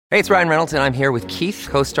Hey, it's Ryan Reynolds, and I'm here with Keith,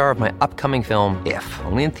 co-star of my upcoming film, If,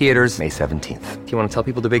 only in theaters May 17th. Do you want to tell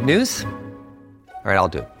people the big news? All right, I'll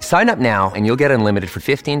do it. Sign up now and you'll get unlimited for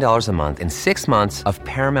 $15 a month and 6 months of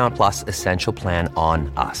Paramount Plus Essential Plan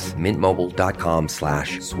on us.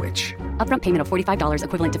 MintMobile.com/switch. Upfront payment of $45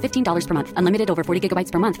 equivalent to $15 per month. Unlimited over 40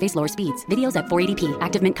 gigabytes per month. Face lower speeds. Videos at 480p.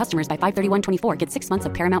 Active Mint customers by 531.24 get 6 months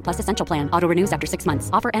of Paramount Plus Essential Plan. Auto renews after 6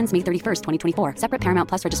 months. Offer ends May 31st, 2024. Separate Paramount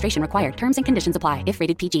Plus registration required. Terms and conditions apply if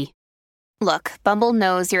rated PG. Look, Bumble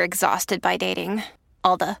knows you're exhausted by dating.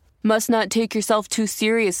 All the, must not take yourself too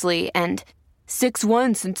seriously, and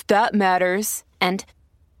 6'1" since that matters. And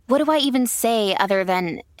what do I even say other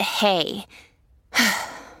than, hey?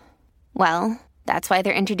 Well, that's why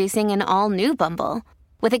they're introducing an all-new Bumble,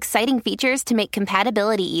 with exciting features to make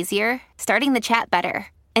compatibility easier, starting the chat better,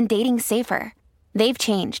 and dating safer. They've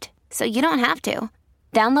changed, so you don't have to.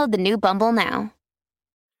 Download the new Bumble now.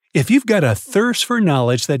 If you've got a thirst for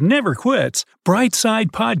knowledge that never quits, Brightside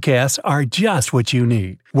Podcasts are just what you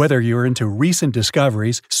need. Whether you're into recent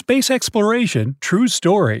discoveries, space exploration, true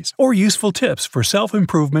stories, or useful tips for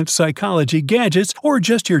self-improvement, psychology, gadgets, or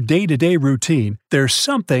just your day-to-day routine, there's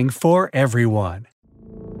something for everyone.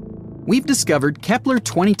 We've discovered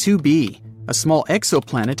Kepler-22b, a small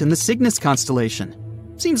exoplanet in the Cygnus constellation.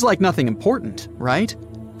 Seems like nothing important, right?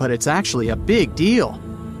 But it's actually a big deal.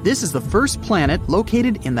 This is the first planet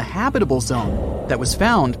located in the habitable zone that was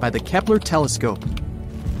found by the Kepler telescope.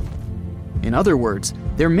 In other words,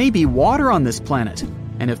 there may be water on this planet,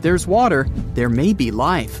 and if there's water, there may be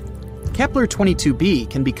life. Kepler-22b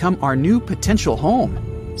can become our new potential home.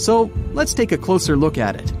 So let's take a closer look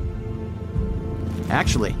at it.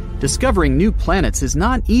 Actually, discovering new planets is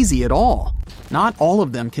not easy at all. Not all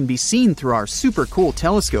of them can be seen through our super cool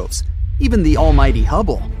telescopes, even the almighty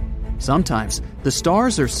Hubble. Sometimes, the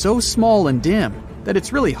stars are so small and dim that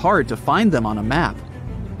it's really hard to find them on a map.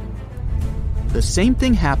 The same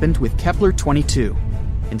thing happened with Kepler-22.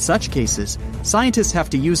 In such cases, scientists have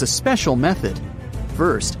to use a special method.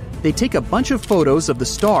 First, they take a bunch of photos of the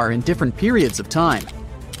star in different periods of time.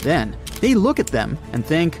 Then, they look at them and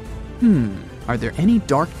think, are there any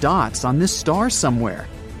dark dots on this star somewhere?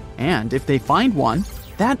 And if they find one,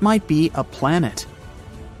 that might be a planet.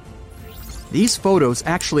 These photos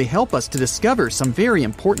actually help us to discover some very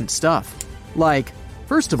important stuff. Like,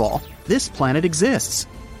 first of all, this planet exists.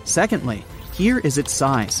 Secondly, here is its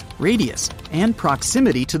size, radius, and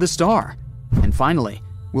proximity to the star. And finally,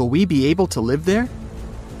 will we be able to live there?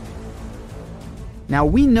 Now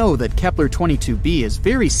we know that Kepler-22b is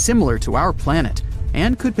very similar to our planet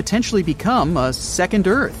and could potentially become a second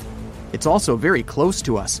Earth. It's also very close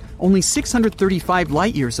to us, only 635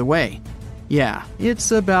 light-years away. Yeah,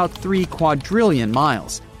 it's about 3 quadrillion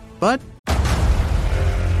miles, but...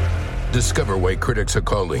 Discover why critics are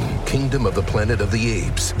calling Kingdom of the Planet of the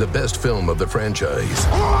Apes the best film of the franchise.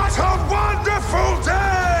 What a wonderful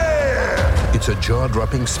day! It's a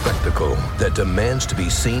jaw-dropping spectacle that demands to be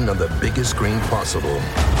seen on the biggest screen possible.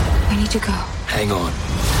 We need to go. Hang on.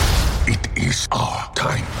 It is our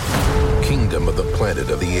time. Kingdom of the Planet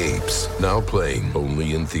of the Apes. Now playing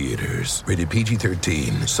only in theaters. Rated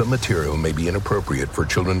PG-13. Some material may be inappropriate for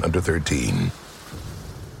children under 13.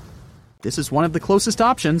 This is one of the closest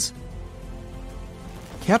options.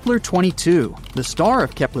 Kepler-22, the star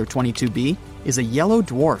of Kepler-22b, is a yellow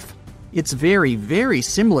dwarf. It's very, very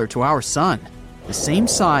similar to our sun. The same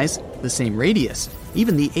size, the same radius,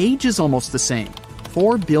 even the age is almost the same,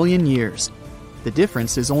 4 billion years. The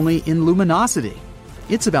difference is only in luminosity.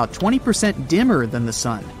 It's about 20% dimmer than the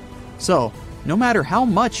sun. So, no matter how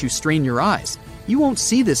much you strain your eyes, you won't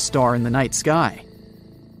see this star in the night sky.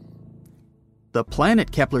 The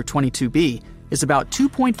planet Kepler-22b is about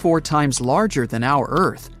 2.4 times larger than our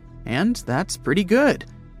Earth, and that's pretty good.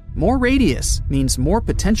 More radius means more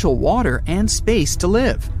potential water and space to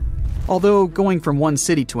live. Although going from one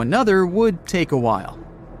city to another would take a while.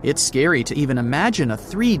 It's scary to even imagine a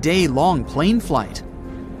 3-day-long plane flight.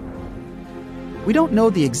 We don't know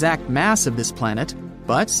the exact mass of this planet,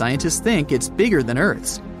 but scientists think it's bigger than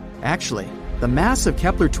Earth's. Actually, the mass of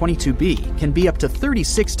Kepler-22b can be up to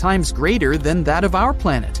 36 times greater than that of our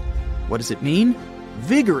planet. What does it mean?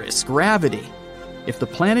 Vigorous gravity. If the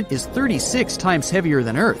planet is 36 times heavier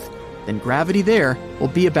than Earth, then gravity there will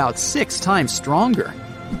be about 6 times stronger.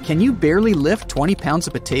 Can you barely lift 20 pounds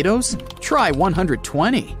of potatoes? Try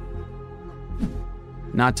 120.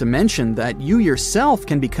 Not to mention that you yourself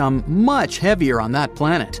can become much heavier on that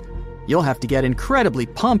planet. You'll have to get incredibly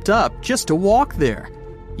pumped up just to walk there.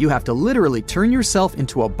 You have to literally turn yourself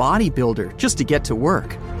into a bodybuilder just to get to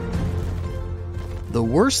work. The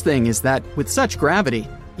worst thing is that with such gravity,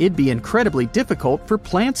 it'd be incredibly difficult for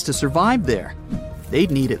plants to survive there. they'd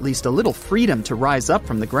need at least a little freedom to rise up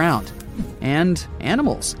from the ground. And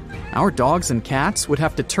animals. Our dogs and cats would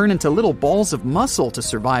have to turn into little balls of muscle to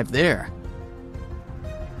survive there.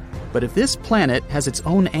 But if this planet has its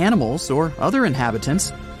own animals or other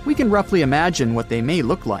inhabitants, we can roughly imagine what they may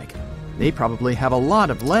look like. They probably have a lot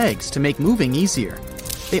of legs to make moving easier.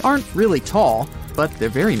 They aren't really tall, but they're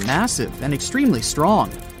very massive and extremely strong.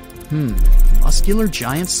 Muscular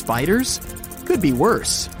giant spiders? Could be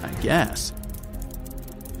worse, I guess.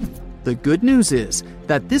 The good news is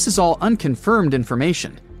that this is all unconfirmed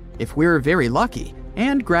information. If we're very lucky,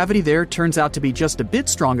 and gravity there turns out to be just a bit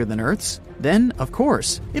stronger than Earth's, then, of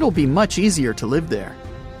course, it'll be much easier to live there.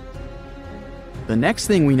 The next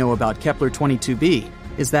thing we know about Kepler-22b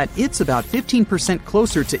is that it's about 15%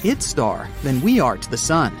 closer to its star than we are to the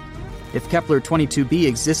Sun. If Kepler-22b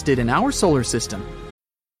existed in our solar system,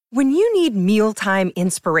 when you need mealtime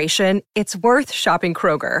inspiration, it's worth shopping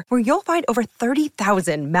Kroger, where you'll find over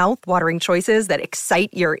 30,000 mouth-watering choices that excite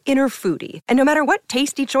your inner foodie. And no matter what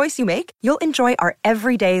tasty choice you make, you'll enjoy our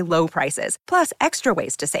everyday low prices, plus extra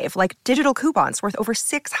ways to save, like digital coupons worth over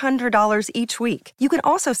 $600 each week. You can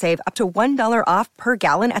also save up to $1 off per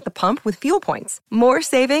gallon at the pump with fuel points. More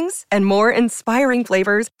savings and more inspiring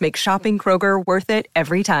flavors make shopping Kroger worth it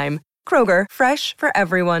every time. Kroger, fresh for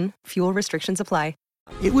everyone. Fuel restrictions apply.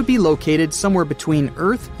 it would be located somewhere between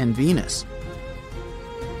Earth and Venus.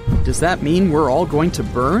 Does that mean we're all going to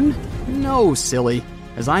burn? No, silly.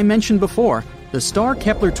 As I mentioned before, the star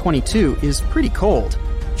Kepler-22 is pretty cold,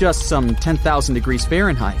 just some 10,000 degrees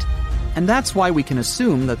Fahrenheit. And that's why we can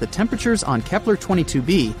assume that the temperatures on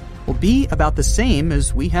Kepler-22b will be about the same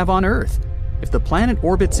as we have on Earth. If the planet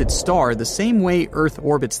orbits its star the same way Earth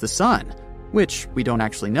orbits the Sun, which we don't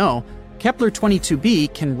actually know,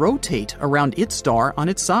 Kepler-22b can rotate around its star on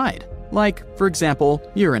its side, like, for example,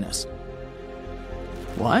 Uranus.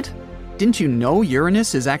 What? Didn't you know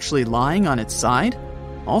Uranus is actually lying on its side?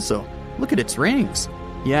 Also, look at its rings.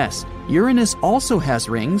 Yes, Uranus also has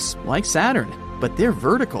rings, like Saturn, but they're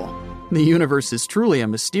vertical. The universe is truly a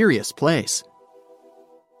mysterious place.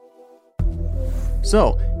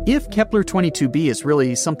 So, if Kepler-22b is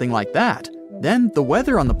really something like that, then the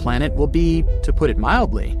weather on the planet will be, to put it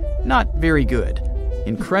mildly, not very good.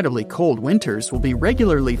 Incredibly cold winters will be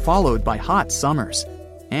regularly followed by hot summers.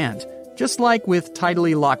 And, just like with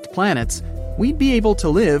tidally locked planets, we'd be able to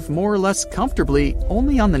live more or less comfortably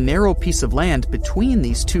only on the narrow piece of land between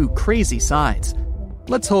these two crazy sides.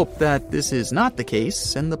 Let's hope that this is not the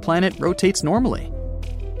case and the planet rotates normally.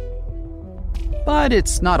 But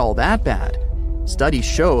it's not all that bad. Studies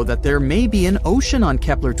show that there may be an ocean on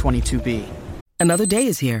Kepler-22b. Another day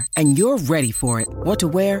is here, and you're ready for it. What to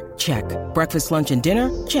wear? Check. Breakfast, lunch, and dinner?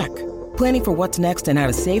 Check. Planning for what's next and how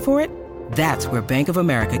to save for it? That's where Bank of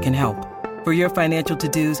America can help. For your financial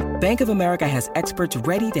to-dos, Bank of America has experts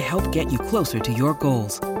ready to help get you closer to your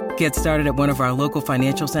goals. Get started at one of our local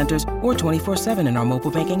financial centers or 24/7 in our mobile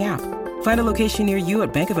banking app. Find a location near you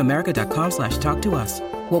at bankofamerica.com/talktous.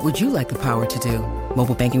 What would you like the power to do?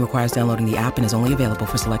 Mobile banking requires downloading the app and is only available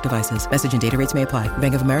for select devices. Message and data rates may apply.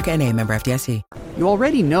 Bank of America N.A., member FDIC. You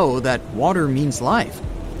already know that water means life.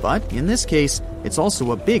 But in this case, it's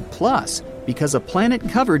also a big plus, because a planet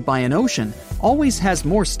covered by an ocean always has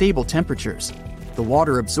more stable temperatures. The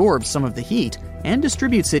water absorbs some of the heat and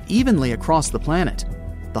distributes it evenly across the planet.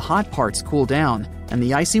 The hot parts cool down, and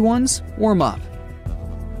the icy ones warm up.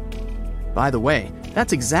 By the way,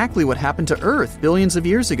 that's exactly what happened to Earth billions of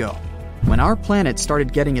years ago. When our planet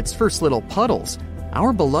started getting its first little puddles,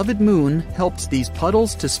 our beloved moon helped these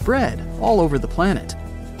puddles to spread all over the planet.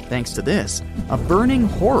 Thanks to this, a burning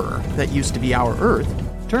horror that used to be our Earth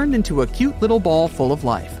turned into a cute little ball full of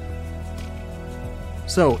life.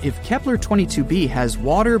 So, if Kepler-22b has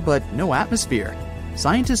water but no atmosphere,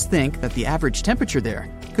 scientists think that the average temperature there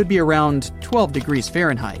could be around 12 degrees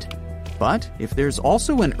Fahrenheit. But if there's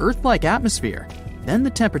also an Earth-like atmosphere, then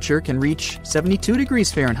the temperature can reach 72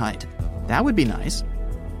 degrees Fahrenheit. That would be nice.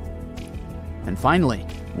 And finally,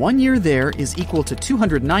 1 year there is equal to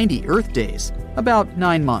 290 Earth days, about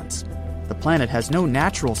 9 months. The planet has no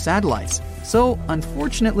natural satellites, so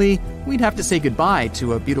unfortunately, we'd have to say goodbye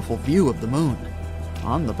to a beautiful view of the moon.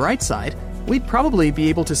 On the bright side, we'd probably be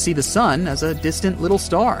able to see the sun as a distant little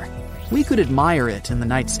star. We could admire it in the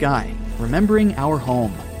night sky, remembering our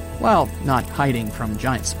home, while not hiding from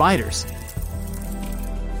giant spiders.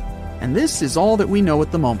 And this is all that we know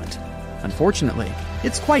at the moment. Unfortunately,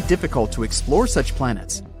 it's quite difficult to explore such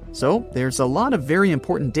planets, so there's a lot of very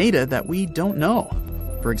important data that we don't know.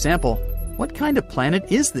 For example, what kind of planet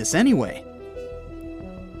is this anyway?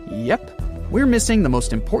 Yep, we're missing the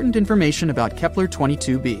most important information about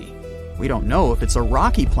Kepler-22b. We don't know if it's a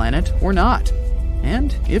rocky planet or not.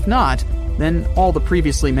 And if not, then all the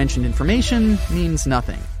previously mentioned information means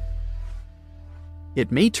nothing.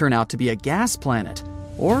 It may turn out to be a gas planet,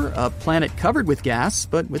 or a planet covered with gas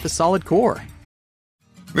but with a solid core.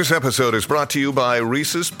 This episode is brought to you by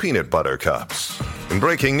Reese's Peanut Butter Cups. In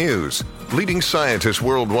breaking news, leading scientists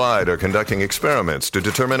worldwide are conducting experiments to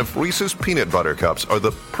determine if Reese's Peanut Butter Cups are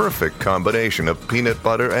the perfect combination of peanut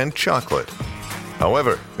butter and chocolate.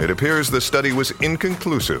 However, it appears the study was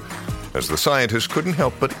inconclusive, as the scientists couldn't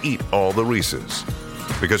help but eat all the Reese's.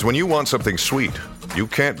 Because when you want something sweet, you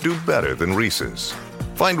can't do better than Reese's.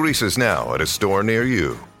 Find Reese's now at a store near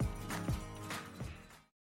you.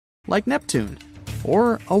 Like Neptune,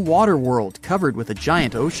 or a water world covered with a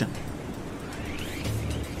giant ocean.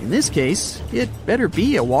 In this case, it better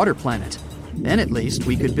be a water planet. Then at least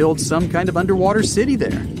we could build some kind of underwater city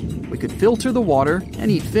there. We could filter the water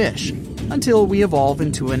and eat fish, until we evolve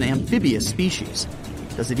into an amphibious species.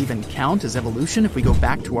 Does it even count as evolution if we go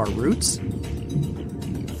back to our roots?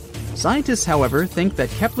 Scientists, however, think that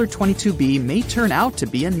Kepler-22b may turn out to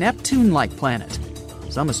be a Neptune-like planet.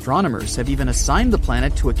 Some astronomers have even assigned the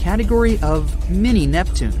planet to a category of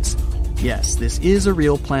mini-Neptunes. Yes, this is a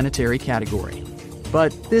real planetary category.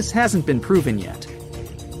 But this hasn't been proven yet.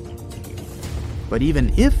 But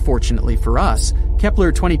even if, fortunately for us,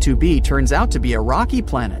 Kepler-22b turns out to be a rocky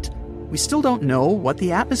planet, we still don't know what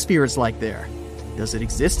the atmosphere is like there. Does it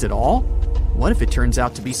exist at all? What if it turns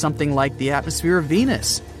out to be something like the atmosphere of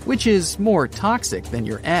Venus, which is more toxic than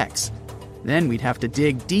your ex? Then we'd have to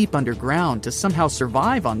dig deep underground to somehow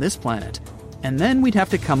survive on this planet. And then we'd have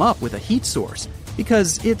to come up with a heat source,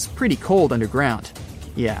 because it's pretty cold underground.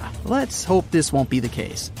 Yeah, let's hope this won't be the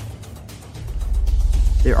case.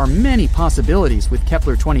 There are many possibilities with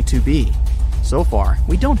Kepler-22b. So far,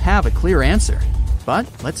 we don't have a clear answer. But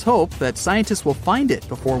let's hope that scientists will find it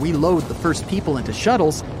before we load the first people into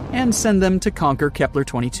shuttles and send them to conquer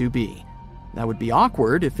Kepler-22b. That would be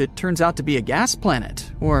awkward if it turns out to be a gas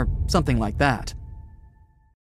planet, or something like that.